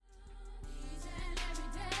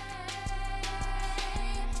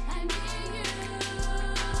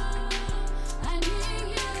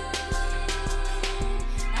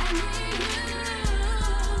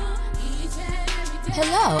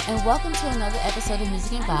Hello, and welcome to another episode of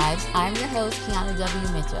Music and Vibes. I'm your host, Kiana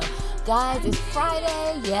W. Mitchell. Guys, it's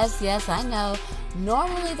Friday. Yes, I know.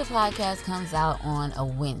 Normally, the podcast comes out on a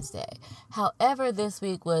Wednesday. However, this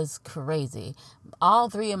week was crazy. All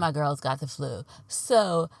three of my girls got the flu.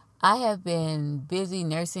 So, I have been busy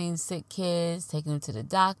nursing sick kids, taking them to the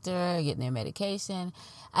doctor, getting their medication.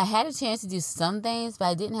 I had a chance to do some things, but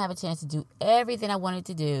I didn't have a chance to do everything I wanted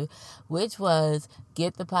to do, which was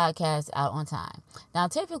get the podcast out on time. Now,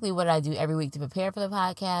 typically what I do every week to prepare for the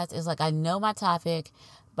podcast is I know my topic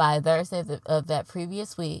by Thursday of that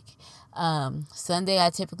previous week. Sunday,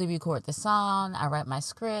 I typically record the song, I write my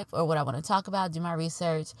script or what I want to talk about, do my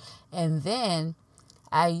research, and then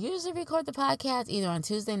I usually record the podcast either on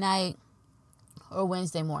Tuesday night or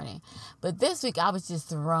Wednesday morning. But this week I was just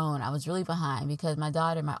thrown. I was really behind because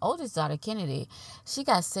my oldest daughter, Kennedy, she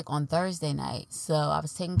got sick on Thursday night. So I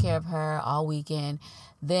was taking care of her all weekend.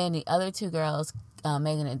 Then the other two girls,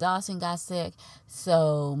 Megan and Dawson, got sick.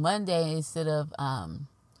 So Monday, instead of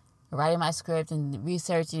writing my script and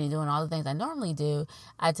researching and doing all the things I normally do,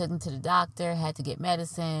 I took them to the doctor, had to get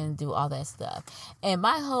medicine, do all that stuff. And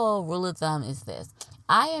my whole rule of thumb is this.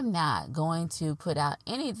 I am not going to put out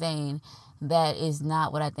anything that is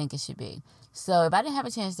not what I think it should be. So if I didn't have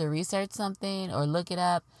a chance to research something or look it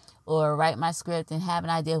up or write my script and have an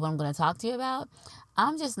idea of what I'm going to talk to you about,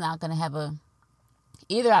 I'm just not going to have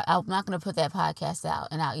I'm not going to put that podcast out,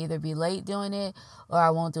 and I'll either be late doing it or I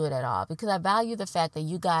won't do it at all, because I value the fact that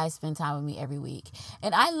you guys spend time with me every week.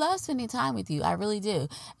 And I love spending time with you. I really do.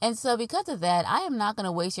 And so because of that, I am not going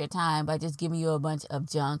to waste your time by just giving you a bunch of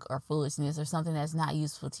junk or foolishness or something that's not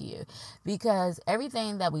useful to you, because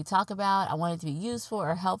everything that we talk about, I want it to be useful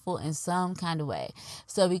or helpful in some kind of way.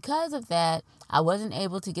 So because of that, I wasn't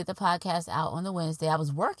able to get the podcast out on the Wednesday. I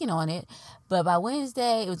was working on it, but by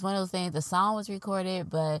Wednesday, it was one of those things, the song was recorded,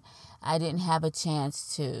 but I didn't have a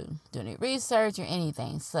chance to do any research or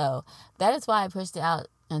anything. So that is why I pushed it out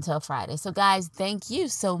until Friday. So guys, thank you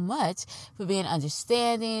so much for being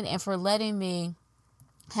understanding and for letting me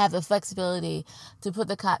have the flexibility to put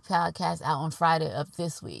the podcast out on Friday of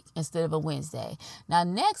this week instead of a Wednesday. Now,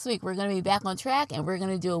 next week, we're going to be back on track and we're going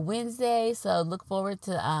to do a Wednesday. So look forward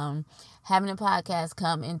to having a podcast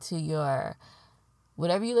come into your,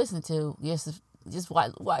 whatever you listen to, just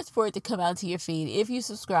watch for it to come out to your feed. If you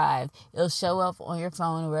subscribe, it'll show up on your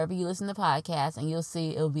phone or wherever you listen to podcasts, and you'll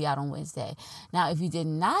see it'll be out on Wednesday. Now, if you did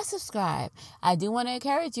not subscribe, I do want to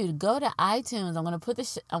encourage you to go to iTunes. I'm going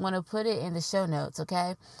to put it in the show notes,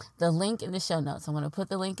 okay? The link in the show notes. I'm going to put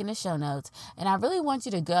the link in the show notes, and I really want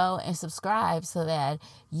you to go and subscribe so that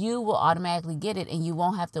you will automatically get it, and you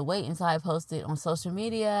won't have to wait until I post it on social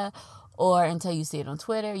media or until you see it on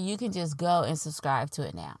Twitter. You can just go and subscribe to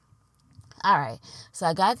it now. All right, so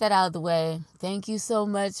I got that out of the way. Thank you so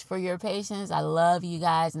much for your patience. I love you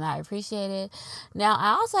guys, and I appreciate it. Now,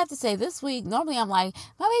 I also have to say, this week, normally I'm like,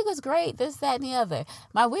 my week was great, this, that, and the other.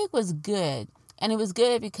 My week was good, and it was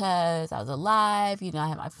good because I was alive. I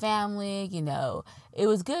had my family. It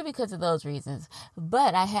was good because of those reasons.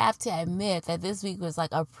 But I have to admit that this week was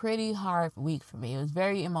a pretty hard week for me. It was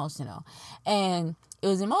very emotional, and it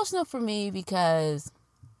was emotional for me because,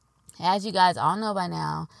 as you guys all know by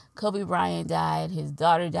now, Kobe Bryant died. His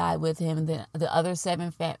daughter died with him. And then the other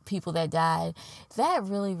 7 people that died, that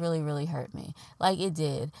really, really, really hurt me. It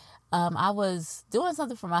did. I was doing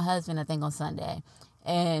something for my husband, I think, on Sunday.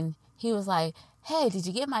 And he was like, hey, did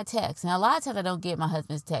you get my text? And a lot of times I don't get my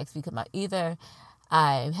husband's text because either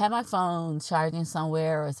I had my phone charging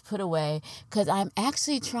somewhere or it's put away, because I'm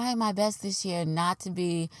actually trying my best this year not to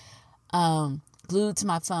be glued to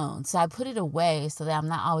my phone. So I put it away so that I'm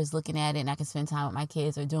not always looking at it and I can spend time with my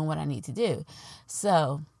kids or doing what I need to do.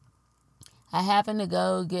 So I happened to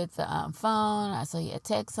go get the phone. I saw he had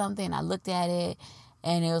text something. I looked at it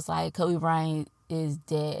and it was like, Kobe Bryant is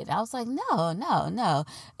dead. I was like, no.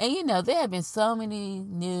 And there have been so many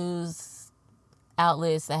news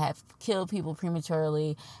outlets that have killed people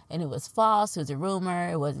prematurely, and it was false, it was a rumor,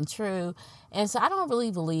 it wasn't true. And so I don't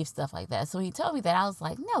really believe stuff like that. So when he told me that, I was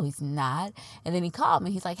like, no, he's not. And then he called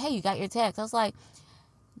me, he's like, hey, you got your text? I was like,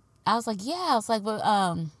 yeah.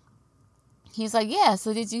 But he's like, yeah,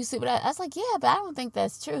 so did you see what I was like, yeah, but I don't think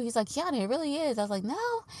that's true. He's like, Kiana, it really is. I was like, no,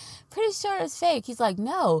 pretty sure it's fake. He's like,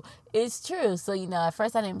 no, it's true. So, at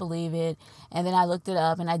first I didn't believe it. And then I looked it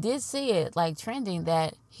up and I did see it trending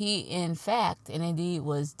that he, in fact, and indeed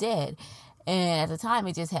was dead. And at the time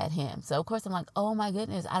it just had him. So of course I'm like, oh my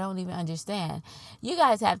goodness, I don't even understand. You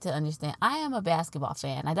guys have to understand, I am a basketball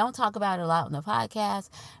fan. I don't talk about it a lot on the podcast,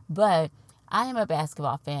 but I am a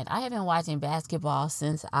basketball fan. I have been watching basketball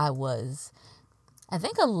since I was, I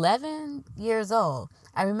think, 11 years old.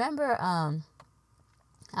 I remember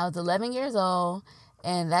I was 11 years old,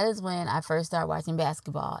 and that is when I first started watching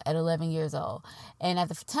basketball at 11 years old. And at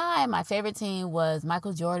the time, my favorite team was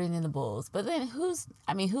Michael Jordan and the Bulls. But then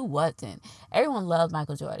who wasn't? Everyone loved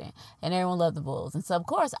Michael Jordan, and everyone loved the Bulls. And so, of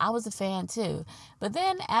course, I was a fan too. But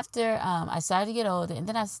then after I started to get older, and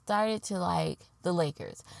then I started to like the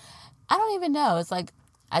Lakers. I don't even know. It's like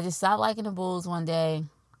I just stopped liking the Bulls one day.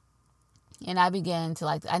 And I began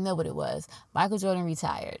to I know what it was. Michael Jordan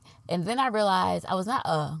retired. And then I realized I was not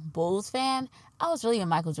a Bulls fan. I was really a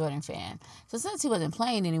Michael Jordan fan. So since he wasn't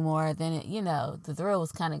playing anymore, then, the thrill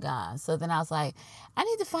was kind of gone. So then I was like, I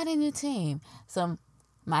need to find a new team. So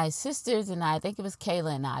my sisters and I think it was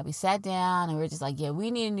Kayla and I, we sat down and we were just like, yeah,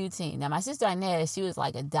 we need a new team. Now, my sister Inez, she was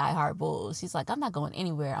like a diehard Bulls. She's like, I'm not going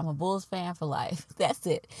anywhere. I'm a Bulls fan for life. That's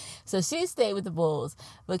it. So she stayed with the Bulls.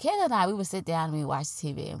 But Kayla and I, we would sit down and we would watch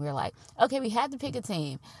TV and we were like, okay, we had to pick a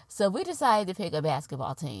team. So we decided to pick a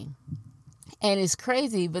basketball team. And it's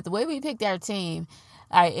crazy, but the way we picked our team,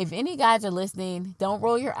 all right, if any guys are listening, don't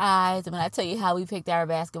roll your eyes when I tell you how we picked our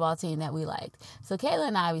basketball team that we liked. So Kayla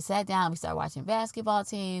and I, we sat down, we started watching basketball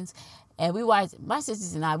teams, and we watched, my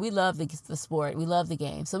sisters and I, we love the sport, we love the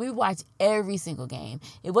game. So we watched every single game.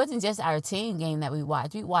 It wasn't just our team game that we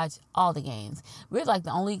watched all the games. We're like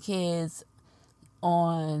the only kids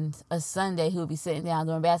on a Sunday who would be sitting down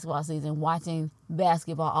during basketball season watching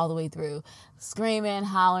basketball all the way through, screaming,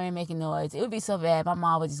 hollering, making noise. It would be so bad. My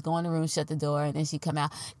mom would just go in the room, shut the door, and then she'd come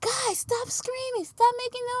out, guys, stop screaming, stop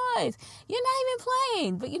making noise. You're not even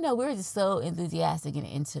playing. But, we were just so enthusiastic and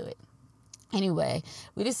into it. Anyway,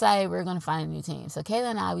 we decided we were going to find a new team. So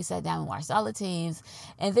Kayla and I, we sat down and watched all the teams,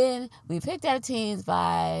 and then we picked our teams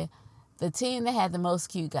by the team that had the most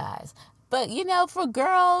cute guys. But, for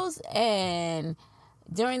girls and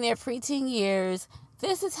during their preteen years,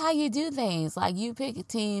 this is how you do things. Like, you pick a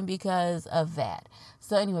team because of that.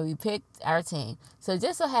 So anyway, we picked our team. So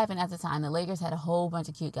just so happened at the time, the Lakers had a whole bunch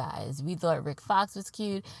of cute guys. We thought Rick Fox was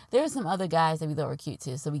cute. There were some other guys that we thought were cute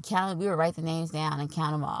too. So we would write the names down and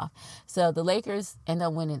count them off. So the Lakers ended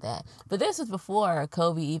up winning that. But this was before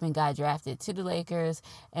Kobe even got drafted to the Lakers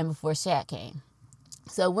and before Shaq came.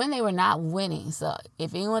 So when they were not winning, so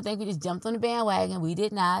if anyone think we just jumped on the bandwagon, we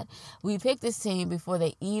did not. We picked this team before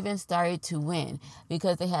they even started to win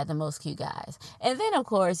because they had the most cute guys. And then, of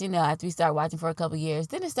course, after we started watching for a couple years,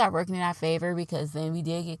 then it started working in our favor because then we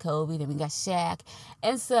did get Kobe, then we got Shaq.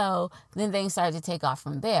 And so then things started to take off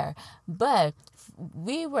from there. But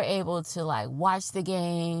we were able to watch the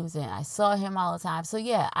games, and I saw him all the time. So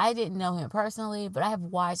yeah, I didn't know him personally, but I have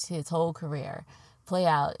watched his whole career play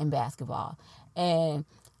out in basketball. And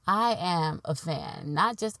I am a fan,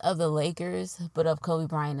 not just of the Lakers, but of Kobe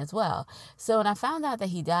Bryant as well. So when I found out that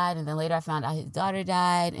he died, and then later I found out his daughter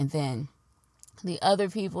died, and then the other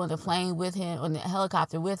people in the plane with him, on the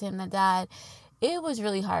helicopter with him that died, it was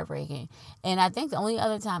really heartbreaking. And I think the only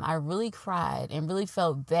other time I really cried and really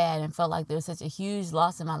felt bad and felt like there was such a huge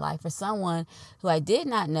loss in my life for someone who I did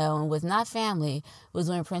not know and was not family was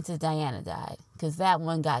when Princess Diana died, because that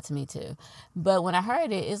one got to me too. But when I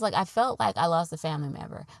heard it, it's like I felt like I lost a family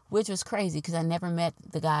member, which was crazy because I never met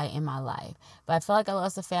the guy in my life. But I felt like I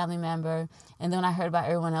lost a family member. And then when I heard about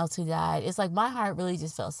everyone else who died, it's like my heart really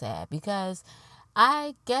just felt sad, because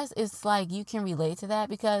I guess it's like you can relate to that,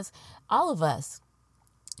 because all of us,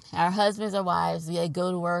 our husbands or wives, they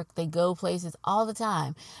go to work, they go places all the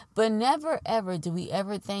time. But never, ever do we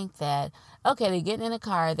ever think that, okay, they're getting in a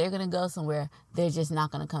car, they're going to go somewhere, they're just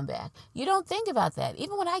not going to come back. You don't think about that.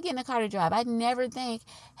 Even when I get in a car to drive, I never think,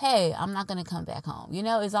 hey, I'm not going to come back home.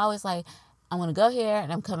 It's always like, I'm going to go here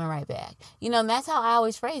and I'm coming right back. And that's how I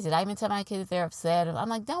always phrase it. I even tell my kids if they're upset, I'm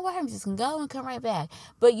like, don't worry, I'm just going to go and come right back.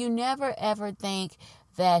 But you never, ever think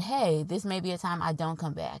that, hey, this may be a time I don't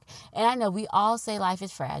come back. And I know we all say life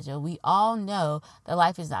is fragile. We all know that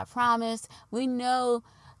life is not promised. We know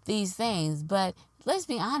these things. But let's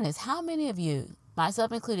be honest, how many of you,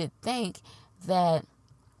 myself included, think that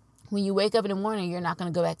when you wake up in the morning, you're not going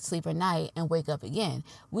to go back to sleep at night and wake up again?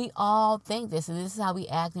 We all think this, and this is how we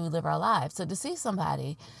act and we live our lives. So to see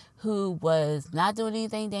somebody who was not doing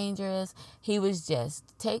anything dangerous, he was just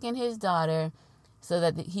taking his daughter so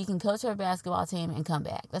that he can coach her basketball team and come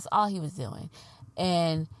back. That's all he was doing.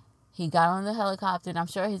 And he got on the helicopter, and I'm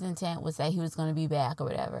sure his intent was that he was going to be back or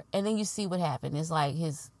whatever. And then you see what happened. It's like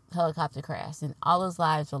his helicopter crashed and all his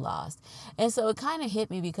lives were lost. And so it kind of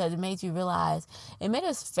hit me because it made you realize, it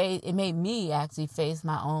made me actually face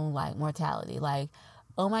my own mortality.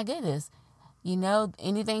 Oh my goodness,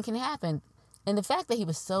 anything can happen. And the fact that he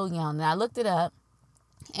was so young, and I looked it up,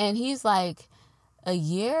 and he's a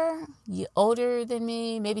year older than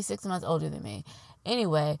me, maybe 6 months older than me.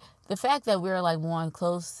 Anyway, the fact that we were like born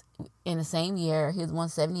close in the same year, he was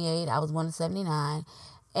 178, I was 179.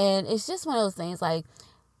 And it's just one of those things, like,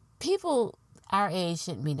 people our age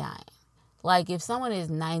shouldn't be dying. Like, if someone is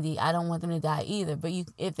 90, I don't want them to die either. But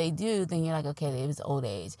if they do, then you're like, okay, it was old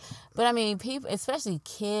age. But I mean, people, especially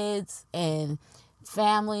kids and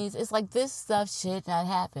families, it's like, this stuff should not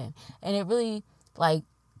happen. And it really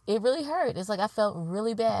hurt. It's like, I felt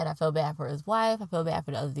really bad. I felt bad for his wife. I felt bad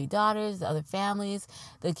for the other 3 daughters, the other families,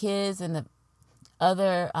 the kids, and the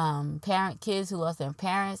other kids who lost their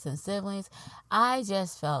parents and siblings. I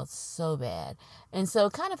just felt so bad. And so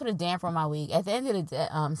kind of put a damper on my week. At the end of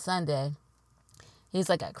the Sunday, he's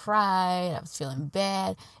like, I cried. I was feeling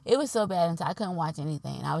bad. It was so bad until I couldn't watch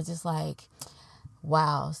anything. I was just like,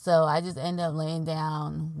 wow. So I just ended up laying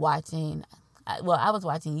down watching. I was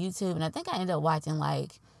watching YouTube, and I think I ended up watching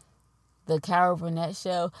like the Carol Burnett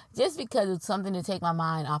show, just because it's something to take my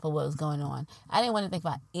mind off of what was going on. I didn't want to think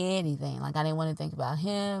about anything. Like, I didn't want to think about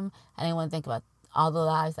him. I didn't want to think about all the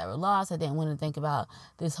lives that were lost. I didn't want to think about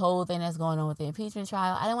this whole thing that's going on with the impeachment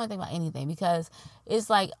trial. I didn't want to think about anything, because it's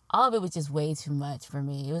like, all of it was just way too much for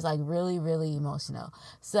me. It was like really, really emotional.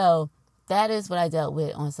 So that is what I dealt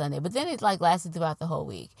with on Sunday. But then it like lasted throughout the whole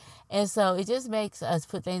week. And so it just makes us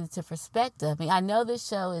put things into perspective. I mean, I know this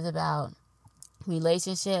show is about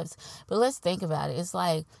relationships, but let's think about it. It's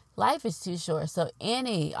like, life is too short. So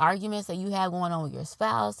any arguments that you have going on with your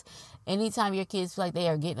spouse, anytime your kids feel like they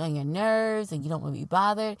are getting on your nerves and you don't want to be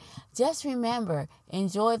bothered, just remember,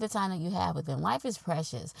 enjoy the time that you have with them. Life is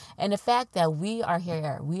precious. And the fact that we are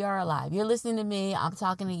here, we are alive. You're listening to me, I'm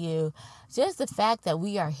talking to you. Just the fact that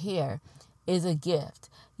we are here is a gift.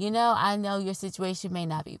 You know, I know your situation may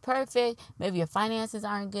not be perfect. Maybe your finances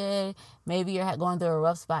aren't good. Maybe you're going through a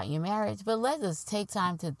rough spot in your marriage. But let us take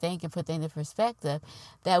time to think and put things in perspective,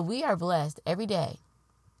 that we are blessed every day,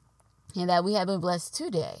 and that we have been blessed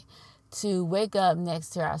today to wake up next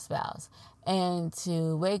to our spouse, and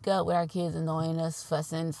to wake up with our kids annoying us,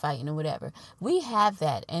 fussing, fighting, or whatever. We have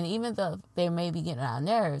that. And even though they may be getting on our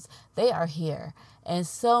nerves, they are here. And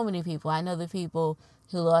so many people, I know the people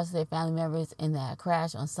who lost their family members in that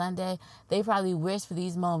crash on Sunday, they probably wish for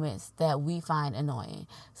these moments that we find annoying.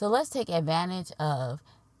 So let's take advantage of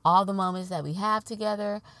all the moments that we have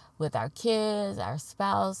together with our kids, our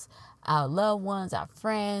spouse, our loved ones, our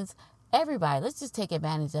friends, everybody. Let's just take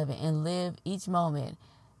advantage of it and live each moment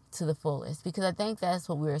to the fullest, because I think that's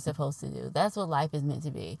what we're supposed to do. That's what life is meant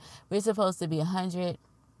to be. We're supposed to be 100%,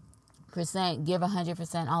 give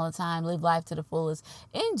 100% all the time, live life to the fullest,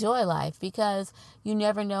 enjoy life, because you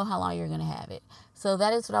never know how long you're going to have it. So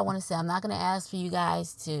that is what I want to say. I'm not going to ask for you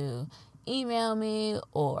guys to email me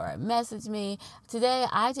or message me. Today,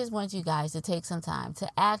 I just want you guys to take some time to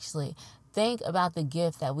actually think about the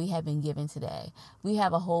gift that we have been given today. We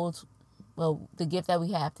have the gift that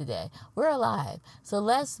we have today. We're alive. So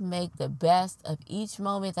let's make the best of each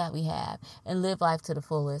moment that we have and live life to the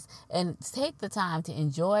fullest, and take the time to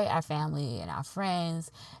enjoy our family and our friends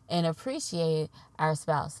and appreciate our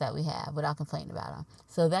spouse that we have without complaining about them.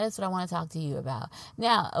 So that is what I want to talk to you about.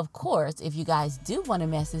 Now, of course, if you guys do want to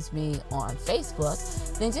message me on Facebook,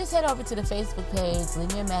 then just head over to the Facebook page,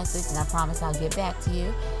 leave me a message, and I promise I'll get back to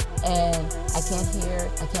you. And I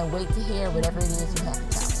can't wait to hear whatever it is you have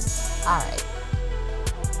to tell me. All right.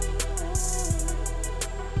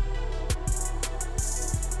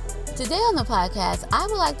 Today on the podcast, I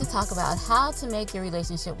would like to talk about how to make your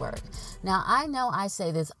relationship work. Now, I know I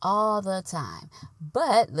say this all the time,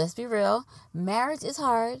 but let's be real. Marriage is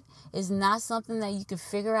hard. It's not something that you can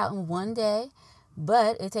figure out in one day,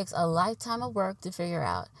 but it takes a lifetime of work to figure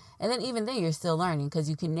out. And then even then, you're still learning, because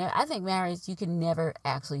I think marriage, you can never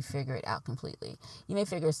actually figure it out completely. You may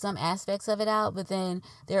figure some aspects of it out, but then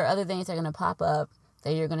there are other things that are going to pop up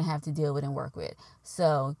that you're going to have to deal with and work with.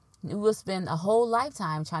 So you will spend a whole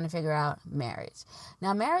lifetime trying to figure out marriage.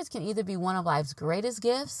 Now, marriage can either be one of life's greatest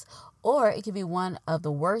gifts, or it can be one of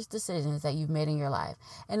the worst decisions that you've made in your life.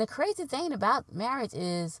 And the crazy thing about marriage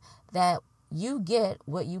is that you get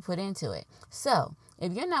what you put into it. So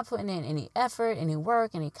if you're not putting in any effort, any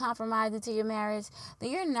work, any compromise into your marriage,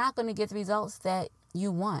 then you're not going to get the results that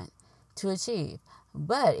you want to achieve.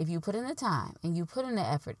 But if you put in the time, and you put in the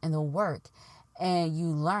effort and the work, and you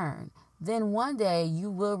learn, then one day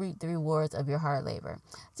you will reap the rewards of your hard labor.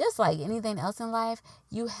 Just like anything else in life,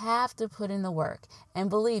 you have to put in the work. And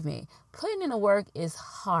believe me, putting in the work is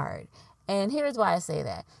hard. And here's why I say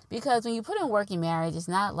that. Because when you put in work in marriage, it's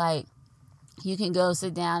not like you can go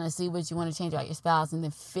sit down and see what you want to change about your spouse and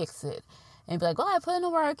then fix it and be like, oh, I put in the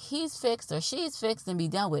work, he's fixed or she's fixed, and be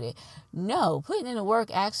done with it. No, putting in the work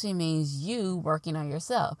actually means you working on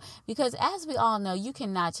yourself. Because as we all know, you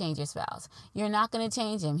cannot change your spouse. You're not going to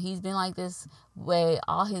change him. He's been like this way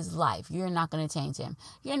all his life. You're not going to change him.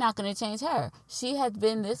 You're not going to change her. She has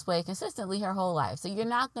been this way consistently her whole life. So you're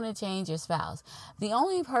not going to change your spouse. The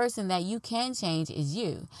only person that you can change is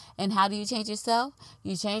you. And how do you change yourself?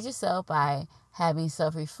 You change yourself by having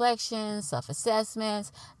self-reflection,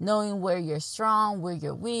 self-assessments, knowing where you're strong, where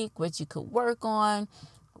you're weak, what you could work on,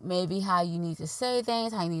 maybe how you need to say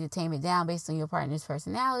things, how you need to tame it down based on your partner's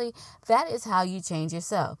personality. That is how you change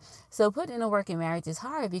yourself. So putting in the work in marriage is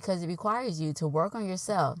hard because it requires you to work on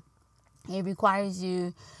yourself. It requires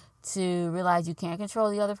you to realize you can't control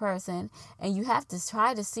the other person, and you have to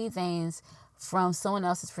try to see things from someone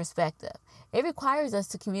else's perspective. It requires us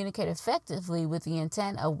to communicate effectively with the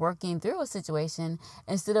intent of working through a situation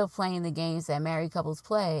instead of playing the games that married couples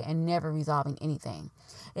play and never resolving anything.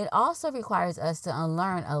 It also requires us to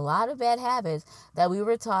unlearn a lot of bad habits that we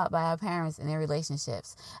were taught by our parents in their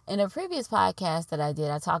relationships. In a previous podcast that I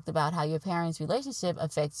did, I talked about how your parents' relationship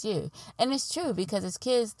affects you. And it's true because as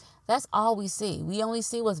kids, that's all we see. We only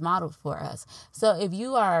see what's modeled for us. So if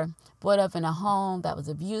you are brought up in a home that was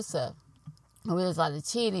abusive, where there's a lot of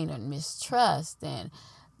cheating and mistrust, and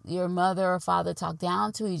your mother or father talk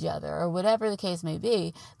down to each other, or whatever the case may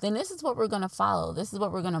be, then this is what we're going to follow. This is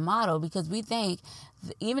what we're going to model, because we think,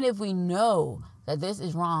 even if we know that this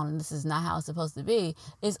is wrong and this is not how it's supposed to be,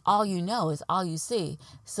 it's all you know, it's all you see.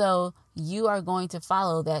 So you are going to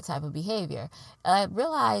follow that type of behavior. I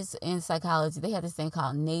realized in psychology, they have this thing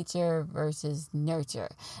called nature versus nurture.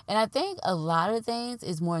 And I think a lot of things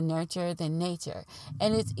is more nurture than nature.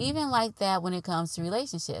 And it's even like that when it comes to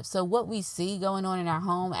relationships. So what we see going on in our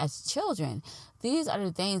home as children, these are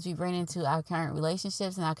the things we bring into our current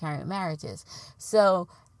relationships and our current marriages. So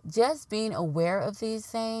just being aware of these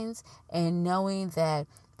things and knowing that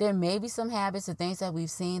there may be some habits or things that we've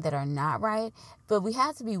seen that are not right, but we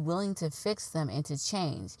have to be willing to fix them and to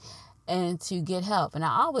change and to get help. And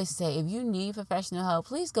I always say, if you need professional help,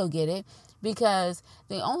 please go get it, because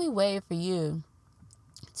the only way for you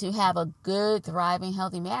to have a good, thriving,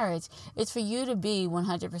 healthy marriage is for you to be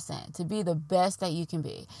 100%, to be the best that you can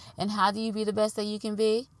be. And how do you be the best that you can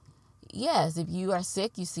be? Yes, if you are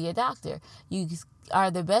sick, you see a doctor. You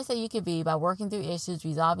are the best that you can be by working through issues,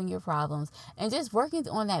 resolving your problems, and just working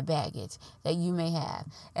on that baggage that you may have.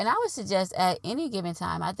 And I would suggest at any given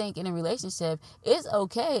time, I think in a relationship, it's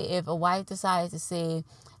okay if a wife decides to see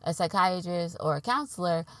a psychiatrist or a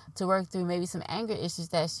counselor to work through maybe some anger issues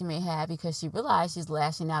that she may have because she realized she's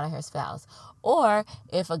lashing out at her spouse. Or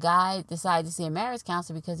if a guy decides to see a marriage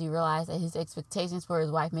counselor because he realized that his expectations for his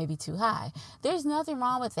wife may be too high. There's nothing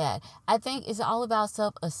wrong with that. I think it's all about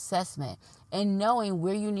self-assessment and knowing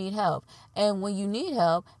where you need help. And when you need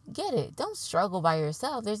help, get it. Don't struggle by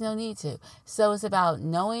yourself. There's no need to. So it's about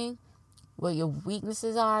knowing what your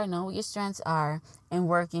weaknesses are, knowing what your strengths are, and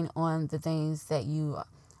working on the things that you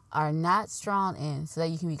are not strong in so that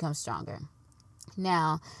you can become stronger.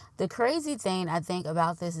 Now, the crazy thing I think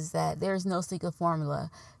about this is that there's no secret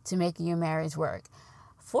formula to making your marriage work.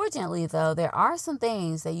 Fortunately, though, there are some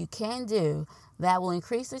things that you can do that will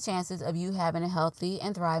increase the chances of you having a healthy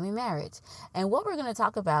and thriving marriage. And what we're going to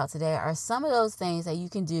talk about today are some of those things that you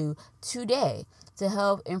can do today to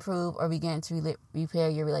help improve or begin to repair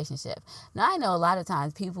your relationship. Now, I know a lot of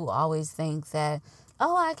times people always think that,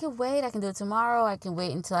 oh, I can wait. I can do it tomorrow. I can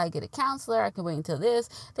wait until I get a counselor. I can wait until this.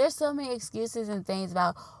 There's so many excuses and things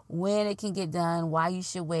about when it can get done, why you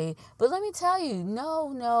should wait. But let me tell you,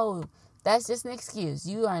 no, that's just an excuse.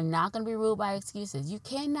 You are not going to be ruled by excuses. You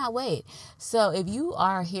cannot wait. So if you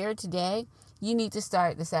are here today, you need to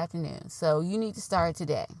start this afternoon. So you need to start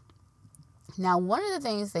today. Now, one of the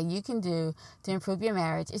things that you can do to improve your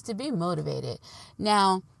marriage is to be motivated.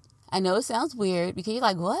 Now, I know it sounds weird because you're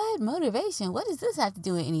like, what? Motivation? What does this have to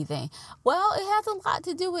do with anything? Well, it has a lot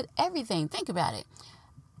to do with everything. Think about it.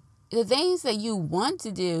 The things that you want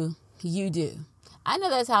to do, you do. I know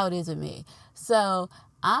that's how it is with me. So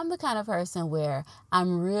I'm the kind of person where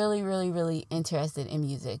I'm really, really, really interested in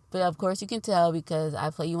music. But of course you can tell because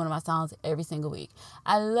I play you one of my songs every single week.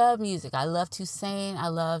 I love music. I love to sing. I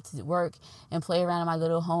love to work and play around in my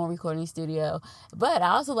little home recording studio. But I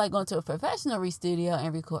also like going to a professional studio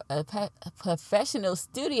and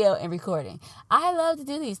recording. I love to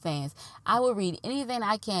do these things. I will read anything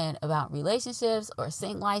I can about relationships or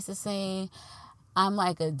sync licensing. I'm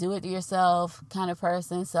like a do-it-yourself kind of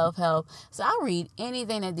person, self-help. So I'll read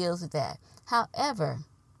anything that deals with that. However,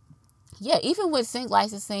 yeah, even with sync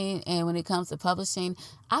licensing and when it comes to publishing,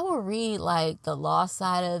 I will read like the law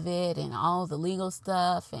side of it and all the legal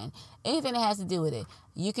stuff and anything that has to do with it.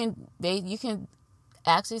 You can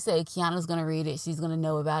actually say Kiana's going to read it. She's going to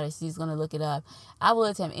know about it. She's going to look it up. I will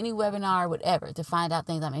attend any webinar, whatever, to find out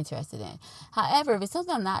things I'm interested in. However, if it's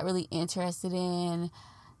something I'm not really interested in,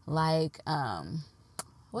 like,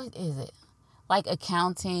 what is it? Like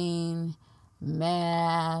accounting,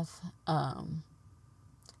 math,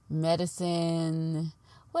 medicine.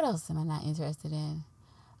 What else am I not interested in?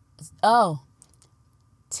 Oh,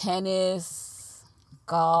 tennis,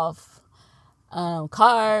 golf,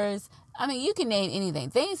 cars. I mean, you can name anything.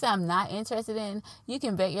 Things that I'm not interested in, you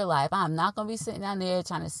can bet your life I'm not going to be sitting down there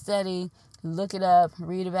trying to study, look it up,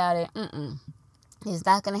 read about it. It's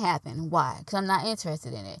not going to happen. Why? Because I'm not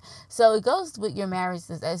interested in it. So it goes with your marriage.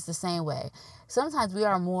 It's the same way. Sometimes we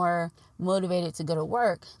are more motivated to go to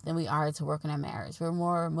work than we are to work in our marriage. We're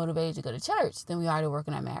more motivated to go to church than we are to work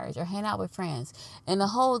in our marriage or hang out with friends. And the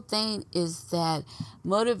whole thing is that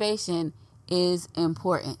motivation is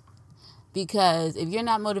important. Because if you're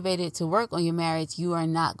not motivated to work on your marriage, you are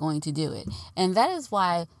not going to do it. And that is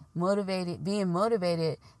why being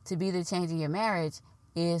motivated to be the change in your marriage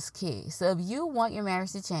is key. So if you want your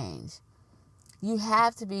marriage to change, you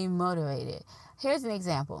have to be motivated. Here's an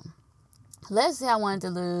example. Let's say I wanted to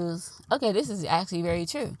lose, okay, this is actually very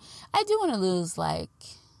true. I do want to lose like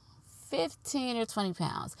 15 or 20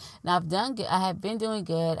 pounds. Now I've done good. I have been doing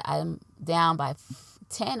good. I'm down by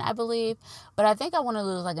 10, I believe, but I think I want to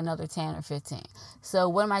lose like another 10 or 15. So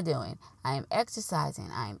what am I doing? I am exercising.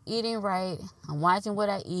 I am eating right. I'm watching what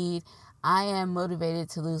I eat. I am motivated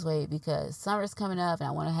to lose weight because summer's coming up and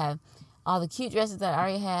I want to have all the cute dresses that I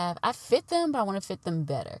already have. I fit them, but I want to fit them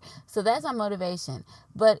better. So that's my motivation.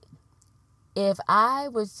 But if I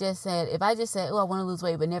just said, oh, I want to lose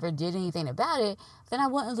weight, but never did anything about it, then I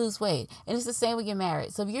wouldn't lose weight. And it's the same with your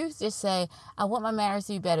marriage. So if you just say, I want my marriage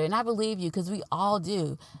to be better, and I believe you, because we all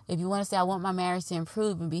do. If you want to say, I want my marriage to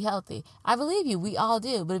improve and be healthy, I believe you, we all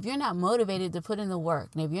do. But if you're not motivated to put in the work,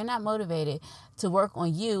 and if you're not motivated to work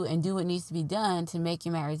on you and do what needs to be done to make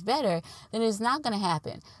your marriage better, then it's not going to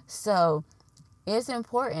happen. So it's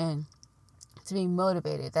important to be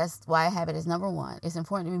motivated. That's why I have it as number one. It's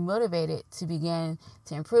important to be motivated to begin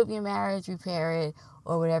to improve your marriage, repair it,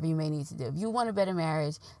 or whatever you may need to do. If you want a better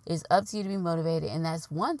marriage, it's up to you to be motivated. And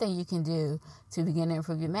that's one thing you can do to begin to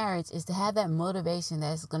improve your marriage is to have that motivation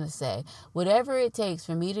that's going to say, whatever it takes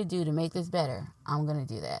for me to do to make this better, I'm going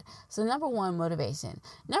to do that. So number one, motivation.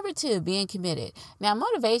 Number two, being committed. Now,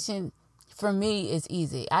 motivation for me is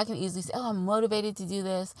easy. I can easily say, oh, I'm motivated to do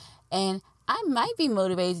this. And I might be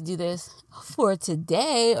motivated to do this for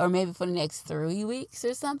today or maybe for the next 3 weeks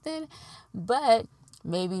or something, but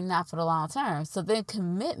maybe not for the long term. So then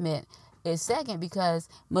commitment is second, because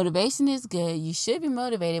motivation is good. You should be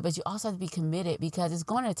motivated, but you also have to be committed because it's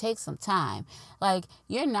going to take some time. Like,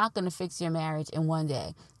 you're not going to fix your marriage in one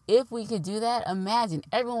day. If we could do that, imagine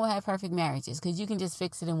everyone would have perfect marriages because you can just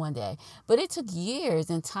fix it in one day. But it took years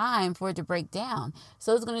and time for it to break down.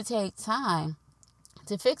 So it's going to take time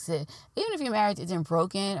to fix it. Even if your marriage isn't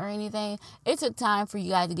broken or anything, it took time for you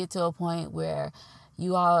guys to get to a point where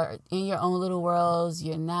you are in your own little worlds.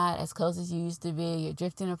 You're not as close as you used to be. You're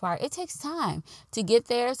drifting apart. It takes time to get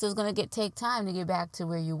there. So it's going to take time to get back to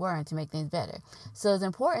where you were and to make things better. So it's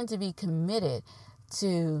important to be committed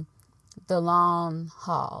to the long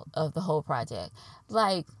haul of the whole project.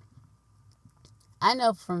 Like, I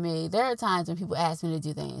know for me, there are times when people ask me to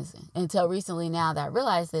do things until recently now that I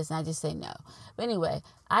realize this and I just say no. But anyway,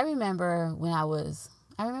 I remember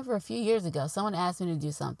a few years ago, someone asked me to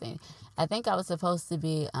do something. I think I was supposed to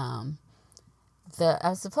be, it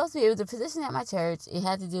was a position at my church. It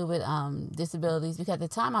had to do with disabilities because at the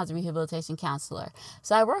time I was a rehabilitation counselor.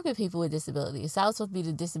 So I work with people with disabilities. So I was supposed to be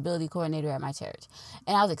the disability coordinator at my church.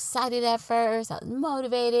 And I was excited at first. I was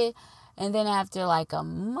motivated. And then after like a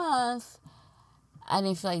month, I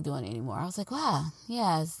didn't feel like doing it anymore. I was like, wow,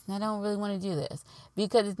 yes, I don't really want to do this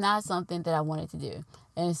because it's not something that I wanted to do.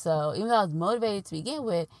 And so even though I was motivated to begin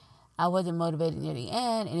with, I wasn't motivated near the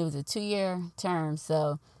end, and it was a 2-year term.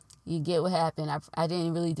 So you get what happened. I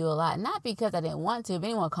didn't really do a lot, not because I didn't want to. If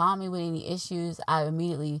anyone called me with any issues, I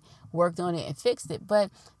immediately worked on it and fixed it. But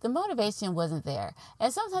the motivation wasn't there.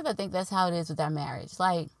 And sometimes I think that's how it is with our marriage.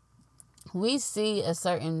 Like, we see a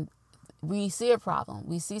problem.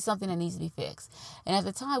 We see something that needs to be fixed. And at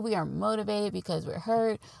the time, we are motivated because we're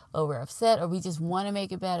hurt or we're upset or we just want to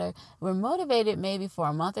make it better. We're motivated maybe for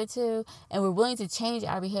a month or two, and we're willing to change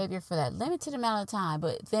our behavior for that limited amount of time.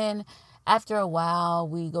 But then after a while,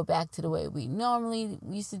 we go back to the way we normally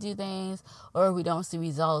used to do things, or we don't see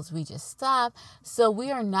results, we just stop. So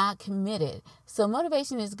we are not committed. So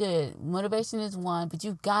motivation is good. Motivation is one, but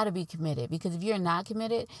you've got to be committed, because if you're not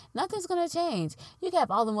committed, nothing's going to change. You can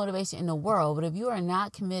have all the motivation in the world, but if you are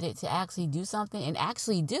not committed to actually do something and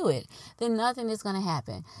actually do it, then nothing is going to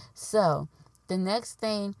happen. So the next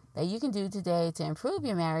thing that you can do today to improve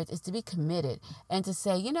your marriage is to be committed and to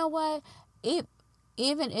say, you know what,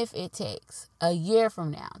 even if it takes a year from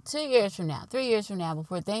now, 2 years from now, 3 years from now,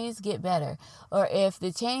 before things get better, or if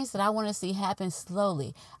the change that I want to see happen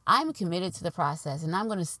slowly, I'm committed to the process and I'm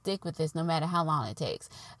going to stick with this no matter how long it takes.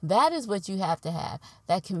 That is what you have to have,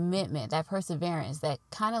 that commitment, that perseverance, that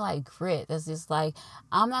kind of like grit. That's just like,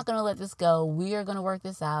 I'm not going to let this go. We are going to work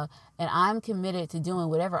this out, and I'm committed to doing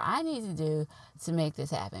whatever I need to do to make this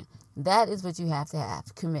happen. That is what you have to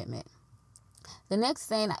have, commitment. The next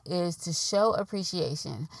thing is to show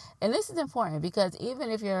appreciation. And this is important, because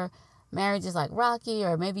even if your marriage is like rocky,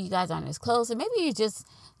 or maybe you guys aren't as close, or maybe you're just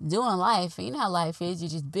doing life, and you know how life is, you're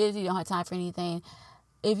just busy, you don't have time for anything.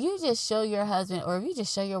 If you just show your husband, or if you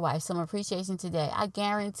just show your wife some appreciation today, I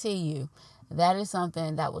guarantee you that is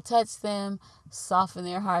something that will touch them, soften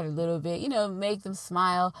their heart a little bit, make them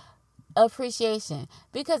smile. Appreciation,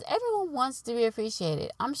 because everyone wants to be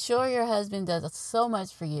appreciated. I'm sure your husband does so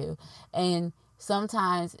much for you, and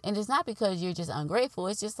sometimes, and it's not because you're just ungrateful,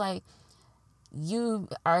 it's just like you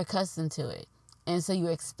are accustomed to it, and so you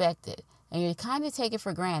expect it, and you kind of take it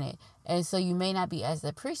for granted, and so you may not be as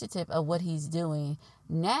appreciative of what he's doing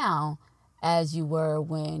now as you were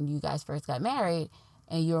when you guys first got married,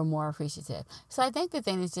 and you're more appreciative. So I think the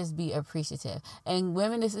thing is just be appreciative. And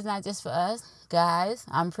women, this is not just for us. Guys,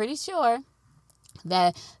 I'm pretty sure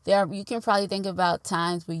that you can probably think about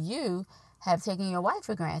times where you have taken your wife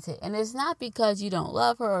for granted. And it's not because you don't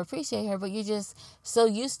love her or appreciate her, but you're just so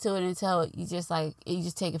used to it until you just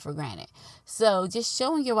take it for granted. So just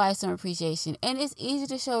showing your wife some appreciation. And it's easy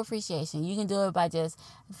to show appreciation. You can do it by just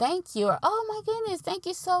thank you, or oh my goodness, thank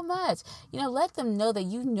you so much. Let them know that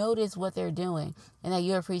you notice what they're doing and that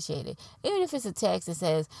you appreciate it. Even if it's a text that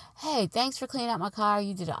says, hey, thanks for cleaning out my car.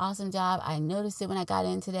 You did an awesome job. I noticed it when I got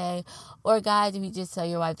in today. Or guys, if you just tell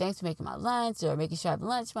your wife, thanks for making my lunch, or making sure I have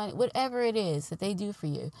lunch money, whatever it is that they do for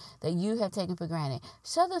you that you have taken for granted,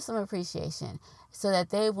 show them some appreciation so that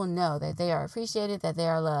they will know that they are appreciated, that they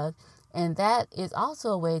are loved. And that is also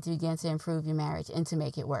a way to begin to improve your marriage and to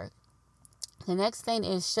make it work. The next thing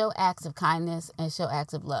is show acts of kindness and show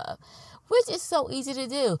acts of love, which is so easy to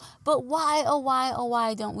do. But why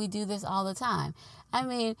don't we do this all the time? I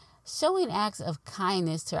mean, showing acts of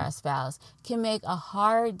kindness to our spouse can make a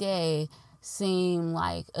hard day seem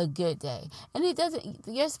like a good day. And it doesn't.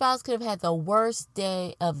 Your spouse could have had the worst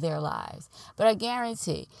day of their lives. But I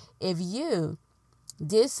guarantee, if you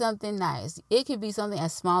did something nice, it could be something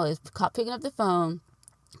as small as picking up the phone,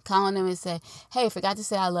 calling them and say, hey, forgot to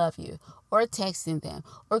say I love you, or texting them,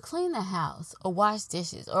 or clean the house, or wash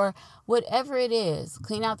dishes, or whatever it is.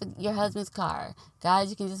 Clean out your husband's car. Guys,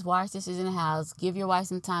 you can just wash dishes in the house, give your wife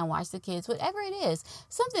some time, watch the kids, whatever it is.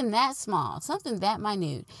 Something that small, something that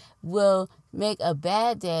minute will make a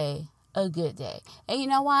bad day a good day. And you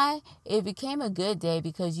know why? It became a good day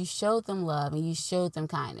because you showed them love and you showed them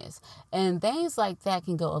kindness. And things like that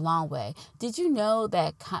can go a long way. Did you know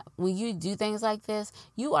that when you do things like this,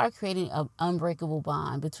 you are creating an unbreakable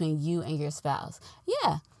bond between you and your spouse?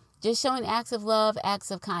 Yeah. Just showing acts of love,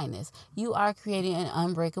 acts of kindness. You are creating an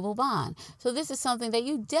unbreakable bond. So this is something that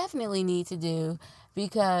you definitely need to do,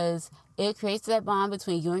 because it creates that bond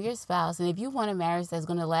between you and your spouse. And if you want a marriage that's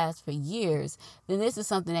going to last for years, then this is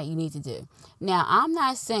something that you need to do. Now, I'm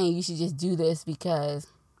not saying you should just do this because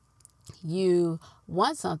you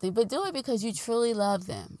want something, but do it because you truly love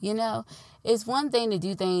them. It's one thing to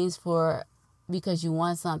do things because you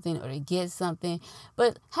want something or to get something.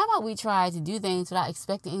 But how about we try to do things without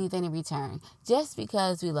expecting anything in return, just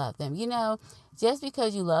because we love them? Just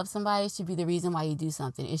because you love somebody should be the reason why you do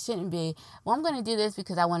something. It shouldn't be, well, I'm going to do this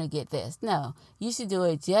because I want to get this. No, you should do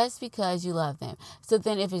it just because you love them. So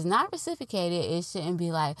then if it's not reciprocated, it shouldn't be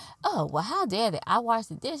like, oh, well, how dare they? I wash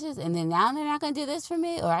the dishes and then now they're not going to do this for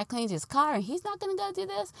me, or I cleaned his car and he's not going to go do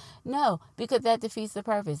this. No, because that defeats the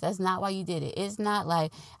purpose. That's not why you did it. It's not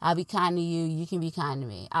like, I'll be kind to you, you can be kind to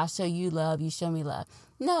me. I'll show you love, you show me love.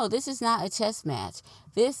 No, this is not a chess match.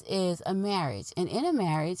 This is a marriage. And in a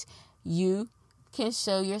marriage, you can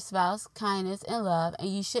show your spouse kindness and love, and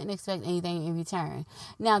you shouldn't expect anything in return.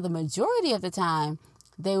 Now, the majority of the time,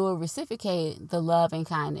 they will reciprocate the love and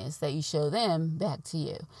kindness that you show them back to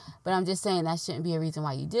you. But I'm just saying that shouldn't be a reason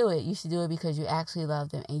why you do it. You should do it because you actually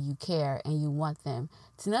love them and you care and you want them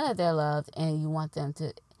to know that they're loved and you want them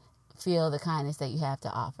to feel the kindness that you have to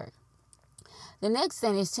offer. The next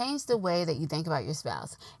thing is change the way that you think about your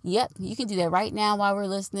spouse. Yep, you can do that right now while we're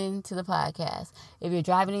listening to the podcast. If you're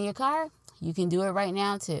driving in your car, you can do it right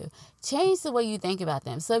now too. Change the way you think about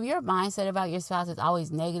them. So if your mindset about your spouse is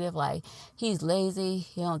always negative, like he's lazy,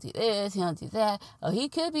 he don't do this, he don't do that, or he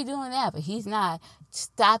could be doing that, but he's not,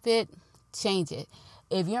 stop it, change it.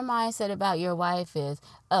 If your mindset about your wife is,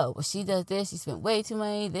 oh, well, she does this, she spent way too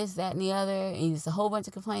money, this, that, and the other, and it's a whole bunch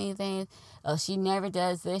of complaining things, oh, she never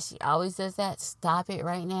does this, she always does that, stop it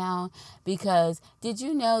right now. Because did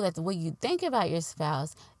you know that the way you think about your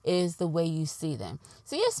spouse is the way you see them?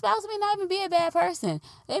 So your spouse may not even be a bad person.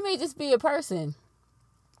 They may just be a person.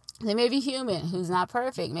 They may be human, who's not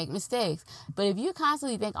perfect, make mistakes. But if you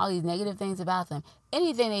constantly think all these negative things about them,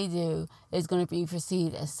 anything they do is going to be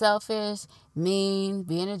perceived as selfish, mean,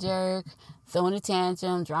 being a jerk, throwing a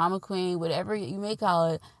tantrum, drama queen, whatever you may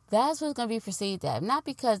call it. That's what's going to be perceived as. Not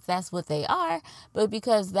because that's what they are, but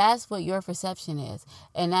because that's what your perception is.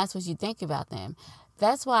 And that's what you think about them.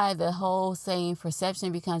 That's why the whole saying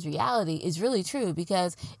perception becomes reality is really true,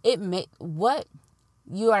 because what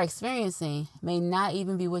you are experiencing may not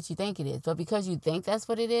even be what you think it is. But because you think that's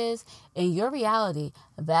what it is, in your reality,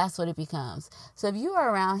 that's what it becomes. So if you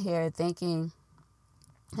are around here thinking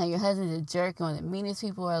that your husband is a jerk and one of the meanest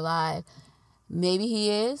people alive, maybe he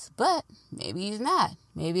is, but maybe he's not.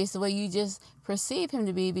 Maybe it's the way you just perceive him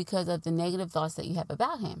to be because of the negative thoughts that you have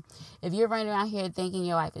about him. If you're running around here thinking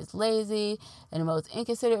your wife is lazy and the most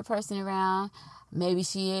inconsiderate person around, maybe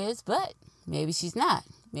she is, but maybe she's not.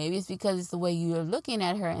 Maybe it's because it's the way you're looking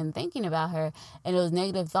at her and thinking about her, and those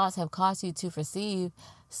negative thoughts have caused you to perceive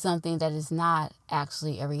something that is not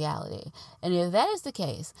actually a reality. And if that is the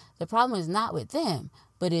case, the problem is not with them,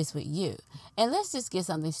 but it's with you. And let's just get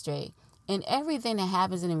something straight. In everything that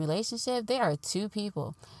happens in a relationship, there are two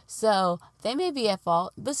people. So they may be at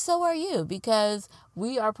fault, but so are you, because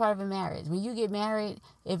we are part of a marriage. When you get married,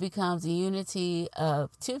 it becomes a unity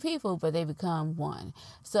of two people, but they become one.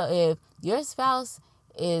 So if your spouse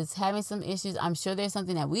is having some issues, I'm sure there's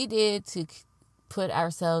something that we did to put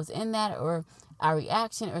ourselves in that, or our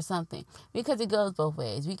reaction or something, because it goes both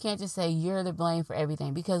ways. We can't just say you're the blame for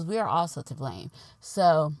everything, because we are also to blame.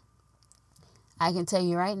 So I can tell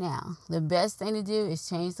you right now, the best thing to do is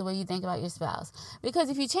change the way you think about your spouse. Because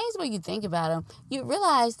if you change the way you think about him, you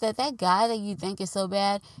realize that that guy that you think is so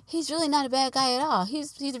bad, he's really not a bad guy at all.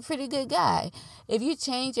 He's a pretty good guy. If you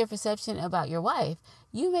change your perception about your wife,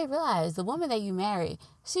 you may realize the woman that you marry,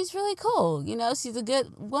 she's really cool. You know, she's a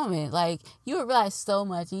good woman. Like, you would realize so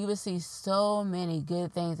much, and you would see so many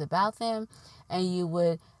good things about them, and you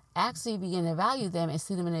would actually begin to value them and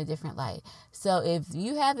see them in a different light. So if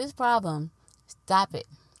you have this problem, stop it.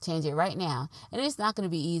 Change it right now. And it's not going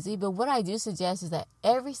to be easy, but what I do suggest is that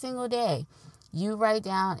every single day you write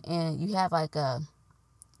down, and you have like a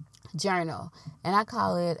journal, and I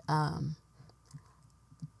call it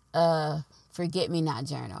forget-me-not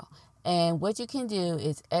journal. And what you can do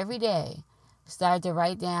is every day start to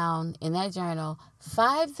write down in that journal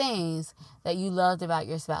 5 things that you loved about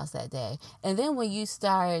your spouse that day. And then when you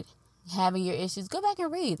start having your issues, go back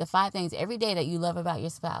and read the 5 things every day that you love about your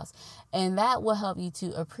spouse. And that will help you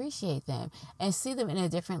to appreciate them and see them in a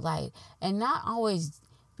different light, and not always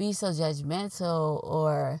be so judgmental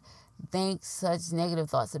or think such negative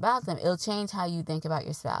thoughts about them. It'll change how you think about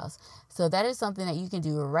your spouse. So that is something that you can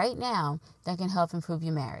do right now that can help improve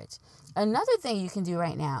your marriage. Another thing you can do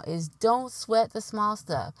right now is don't sweat the small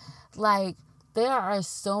stuff. Like, there are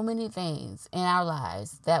so many things in our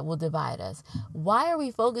lives that will divide us. Why are we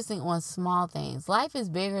focusing on small things? Life is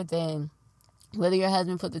bigger than whether your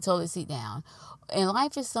husband put the toilet seat down. And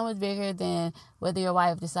life is so much bigger than whether your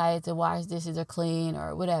wife decided to wash dishes or clean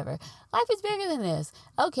or whatever. Life is bigger than this.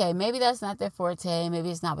 Okay, maybe that's not their forte. Maybe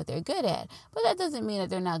it's not what they're good at. But that doesn't mean that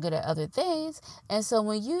they're not good at other things. And so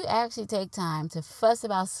when you actually take time to fuss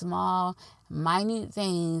about small, minute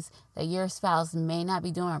things that your spouse may not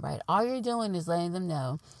be doing right, all you're doing is letting them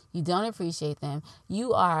know you don't appreciate them.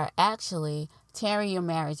 You are actually tearing your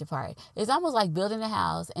marriage apart. It's almost like building a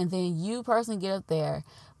house, and then you personally get up there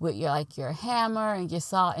with your hammer and your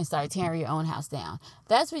saw and start tearing your own house down.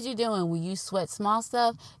 That's what you're doing when you sweat small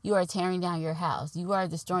stuff. You are tearing down your house. You are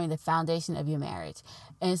destroying the foundation of your marriage.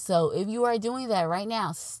 And so if you are doing that right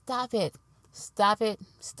now, stop it. Stop it.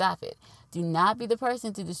 Stop it. Do not be the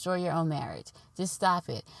person to destroy your own marriage. Just stop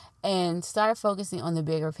it and start focusing on the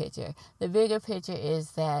bigger picture. The bigger picture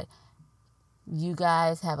is that you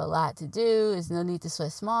guys have a lot to do. There's no need to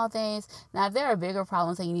sweat small things. Now, if there are bigger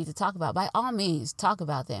problems that you need to talk about, by all means, talk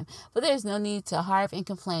about them. But there's no need to harp and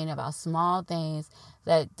complain about small things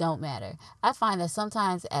that don't matter. I find that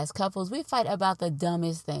sometimes as couples, we fight about the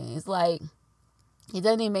dumbest things. Like, it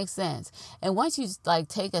doesn't even make sense. And once you like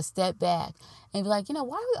take a step back and be like, why are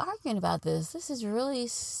we arguing about this? This is really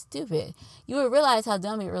stupid. You will realize how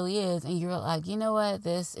dumb it really is. And you're like, you know what?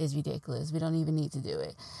 This is ridiculous. We don't even need to do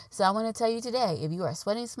it. So I want to tell you today, if you are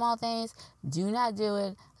sweating small things, do not do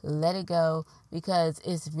it. Let it go, because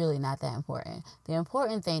it's really not that important. The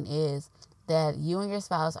important thing is that you and your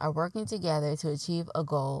spouse are working together to achieve a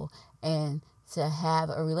goal and to have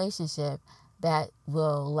a relationship that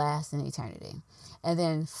will last in eternity. And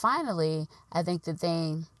then finally, I think the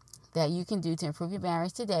thing that you can do to improve your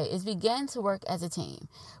marriage today is begin to work as a team,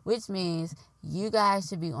 which means you guys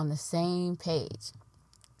should be on the same page.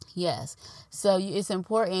 Yes. So it's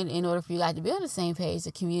important, in order for you guys to be on the same page,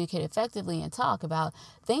 to communicate effectively and talk about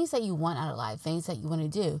things that you want out of life, things that you want to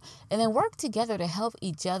do, and then work together to help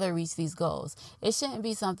each other reach these goals. It shouldn't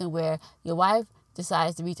be something where your wife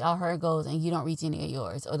decides to reach all her goals and you don't reach any of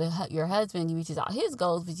yours, or your husband reaches all his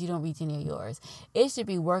goals but you don't reach any of yours. It should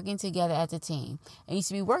be working together as a team, and you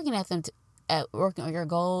should be working at them working on your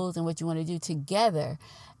goals and what you want to do together.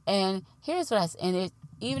 And here's what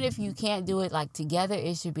even if you can't do it like together,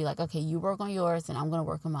 it should be like, okay, you work on yours and I'm going to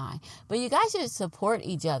work on mine. But you guys should support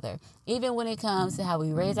each other, even when it comes to how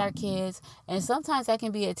we raise our kids. And sometimes that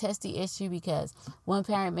can be a testy issue because one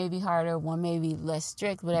parent may be harder, one may be less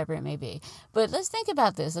strict, whatever it may be. But let's think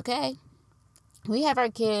about this, okay? We have our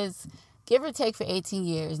kids, give or take, for 18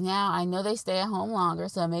 years. Now, I know they stay at home longer,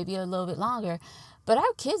 so maybe a little bit longer. But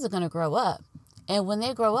our kids are going to grow up. And when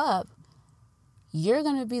they grow up, you're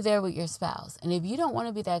going to be there with your spouse. And if you don't want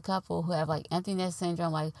to be that couple who have like empty nest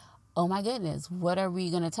syndrome, like, oh my goodness, what are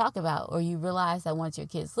we going to talk about? Or you realize that once your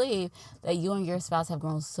kids leave, that you and your spouse have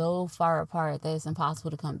grown so far apart that it's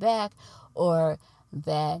impossible to come back, or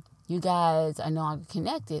that you guys are no longer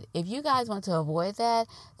connected. If you guys want to avoid that,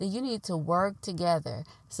 then you need to work together.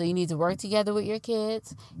 So you need to work together with your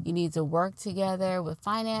kids. You need to work together with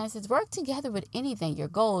finances. Work together with anything, your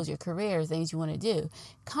goals, your careers, things you want to do.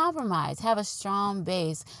 Compromise. Have a strong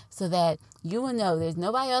base so that you will know there's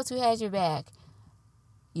nobody else who has your back.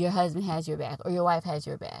 Your husband has your back, or your wife has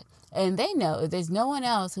your back. And they know if there's no one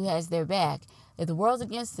else who has their back, if the world's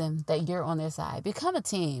against them, that you're on their side. Become a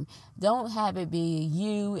team. Don't have it be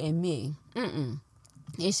you and me.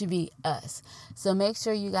 It should be us. So make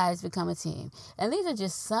sure you guys become a team. And these are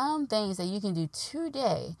just some things that you can do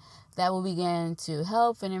today that will begin to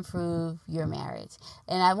help and improve your marriage.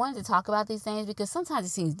 And I wanted to talk about these things because sometimes it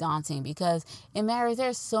seems daunting, because in marriage,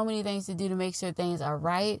 there's so many things to do to make sure things are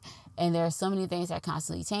right. And there are so many things that are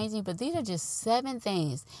constantly changing. But these are just 7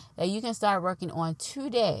 things that you can start working on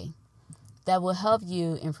today that will help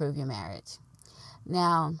you improve your marriage.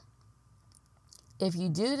 Now, if you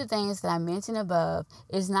do the things that I mentioned above,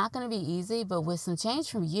 it's not going to be easy, but with some change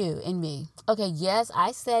from you and me. Okay, yes,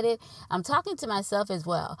 I said it. I'm talking to myself as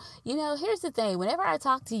well. Here's the thing. Whenever I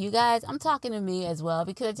talk to you guys, I'm talking to me as well,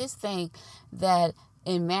 because I just think that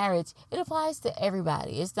in marriage, it applies to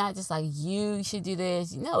everybody. It's not just like you should do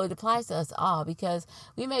this. No, it applies to us all, because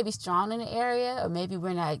we may be strong in an area, or maybe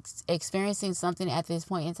we're not experiencing something at this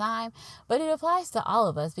point in time, but it applies to all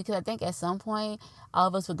of us, because I think at some point, all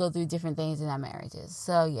of us will go through different things in our marriages.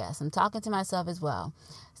 So yes, I'm talking to myself as well.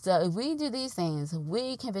 So if we do these things,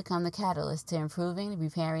 we can become the catalyst to improving,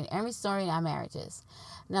 repairing, and restoring our marriages.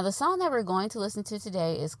 Now, the song that we're going to listen to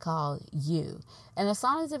today is called You. And the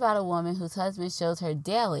song is about a woman whose husband shows her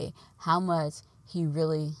daily how much he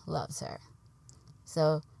really loves her.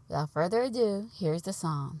 So without further ado, here's the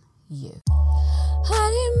song, You.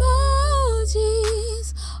 Heart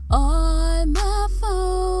emojis on my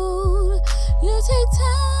phone. You take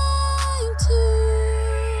time to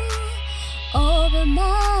open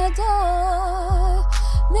my door,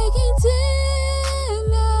 making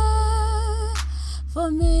dinner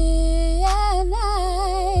for me at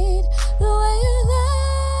night. The way you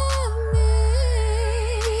love me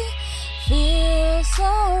feels so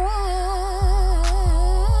right.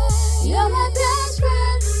 You're my best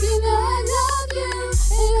friend, you know I love you,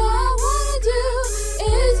 and all I wanna do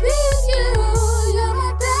is be with you. You're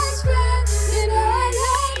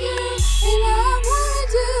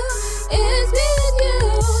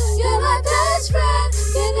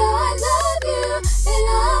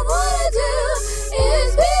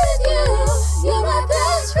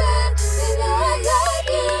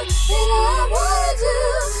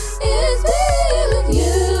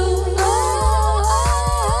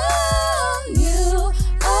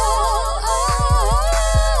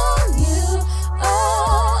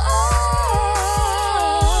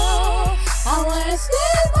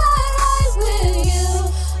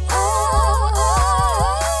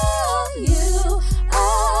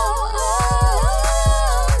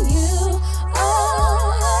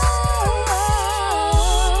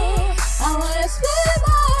spend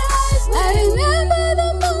my life with you. I remember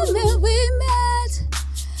the moment we met,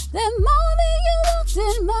 that moment you looked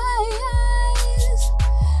in my eyes.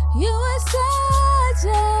 You were such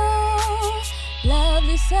a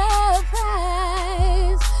lovely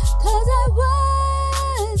surprise, 'cause I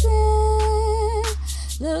wasn't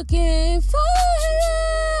looking for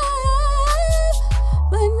love,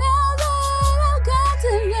 but now that I've got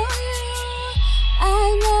to know you, I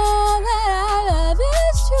know that our love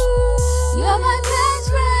is true. You're my best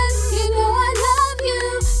friend, you know I love you,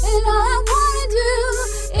 and all I wanna do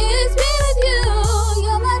is be with you.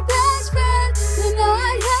 You're my best friend, you know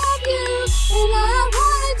I love you, and all I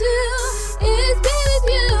wanna do is be with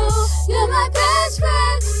you. You're my best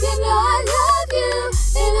friend, you know I love you,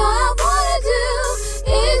 and all I wanna do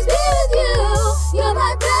is be with you. You're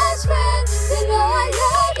my best friend, you know I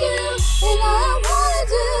love you, and all I wanna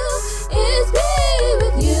do is be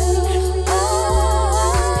with you. Oh,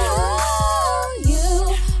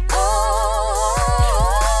 you, oh,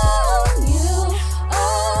 you,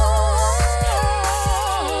 oh,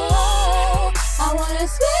 I wanna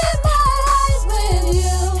spend my life with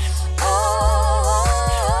you. Oh,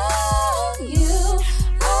 you,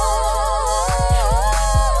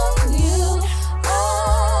 oh, you, oh,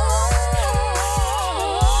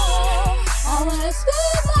 I wanna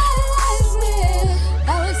spend my life with.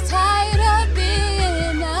 I was tired of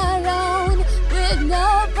being alone with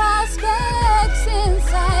no prospects in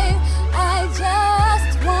sight. I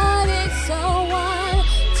just wanted someone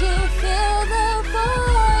to fill the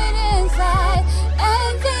void inside.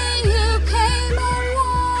 And then you came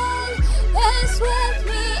along and swept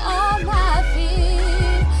me on my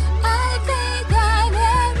feet. I thank God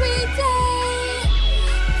every day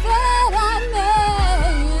that I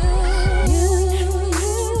met you.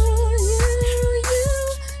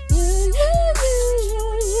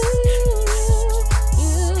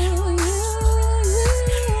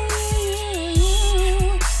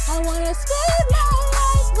 I wanna spend my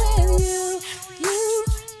life with you.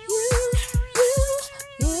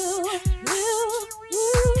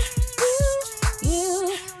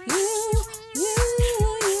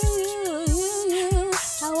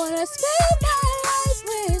 I wanna spend my life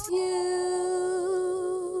with you.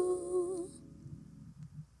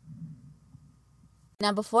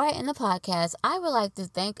 Now, before I end the podcast, I would like to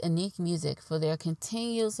thank Unique Music for their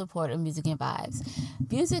continued support of Music and Vibes.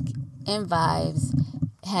 Music and Vibes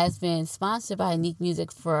has been sponsored by Unique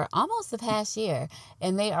Music for almost the past year,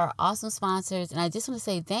 and they are awesome sponsors, and I just want to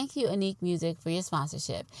say thank you, Unique Music, for your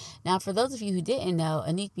sponsorship. Now, for those of you who didn't know,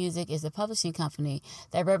 Unique Music is a publishing company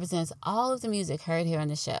that represents all of the music heard here on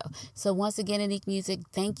the show. So once again, Unique Music,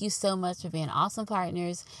 thank you so much for being awesome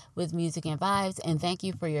partners with Music and Vibes, and thank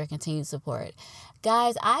you for your continued support.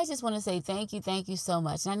 Guys, I just want to say thank you so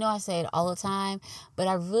much. And I know I say it all the time, but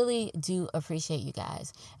I really do appreciate you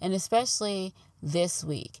guys. And especially this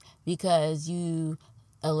week, because you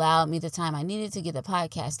allowed me the time I needed to get the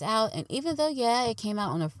podcast out. And even though, it came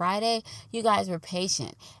out on a Friday, you guys were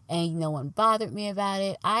patient and no one bothered me about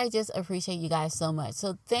it. I just appreciate you guys so much.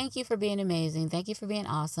 So thank you for being amazing. Thank you for being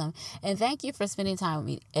awesome. And thank you for spending time with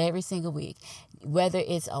me every single week, whether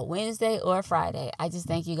it's a Wednesday or a Friday. I just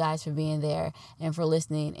thank you guys for being there and for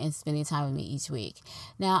listening and spending time with me each week.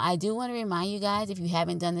 Now, I do want to remind you guys, if you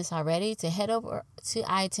haven't done this already, to head over to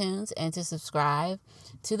iTunes and to subscribe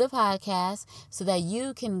to the podcast so that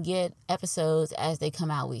you can get episodes as they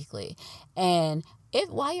come out weekly. And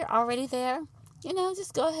while you're already there,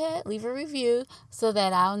 just go ahead, leave a review so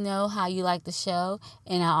that I'll know how you like the show,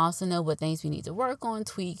 and I also know what things we need to work on,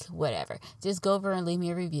 tweak, whatever. Just go over and leave me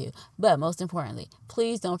a review. But most importantly,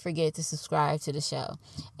 please don't forget to subscribe to the show.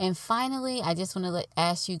 And finally, I just want to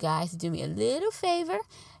ask you guys to do me a little favor.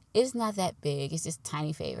 It's not that big. It's just a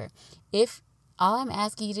tiny favor. All I'm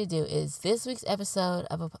asking you to do is this week's episode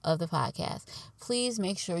of the podcast, please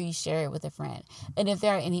make sure you share it with a friend. And if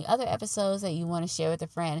there are any other episodes that you want to share with a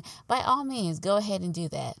friend, by all means, go ahead and do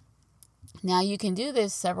that. Now, you can do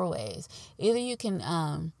this several ways. Either you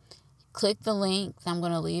can click the link I'm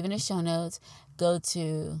going to leave in the show notes, go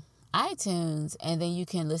to iTunes, and then you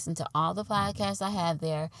can listen to all the podcasts I have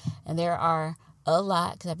there. And there are a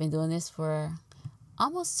lot, because I've been doing this for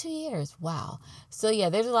almost 2 years. Wow. So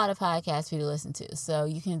there's a lot of podcasts for you to listen to. So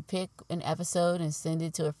you can pick an episode and send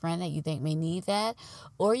it to a friend that you think may need that.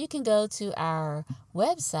 Or you can go to our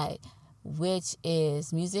website, which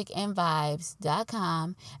is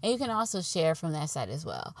musicandvibes.com. And you can also share from that site as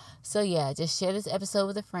well. So just share this episode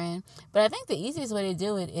with a friend. But I think the easiest way to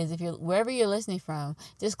do it is wherever you're listening from,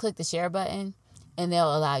 just click the share button and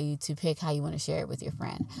they'll allow you to pick how you want to share it with your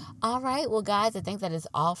friend. All right. Well, guys, I think that is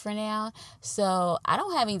all for now. So I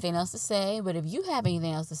don't have anything else to say, but if you have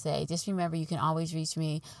anything else to say, just remember you can always reach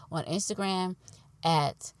me on Instagram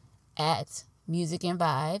at Music and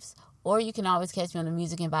Vibes, or you can always catch me on the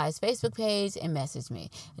Music and Vibes Facebook page and message me.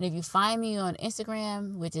 And if you find me on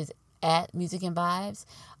Instagram, which is at Music and Vibes,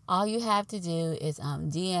 all you have to do is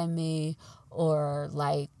DM me or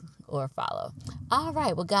like or follow. All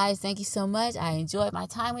right. Well, guys, thank you so much. I enjoyed my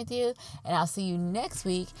time with you, and I'll see you next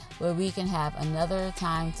week where we can have another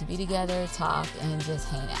time to be together, talk, and just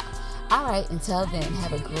hang out. All right. Until then,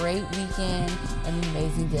 have a great weekend and an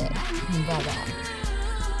amazing day. Bye-bye.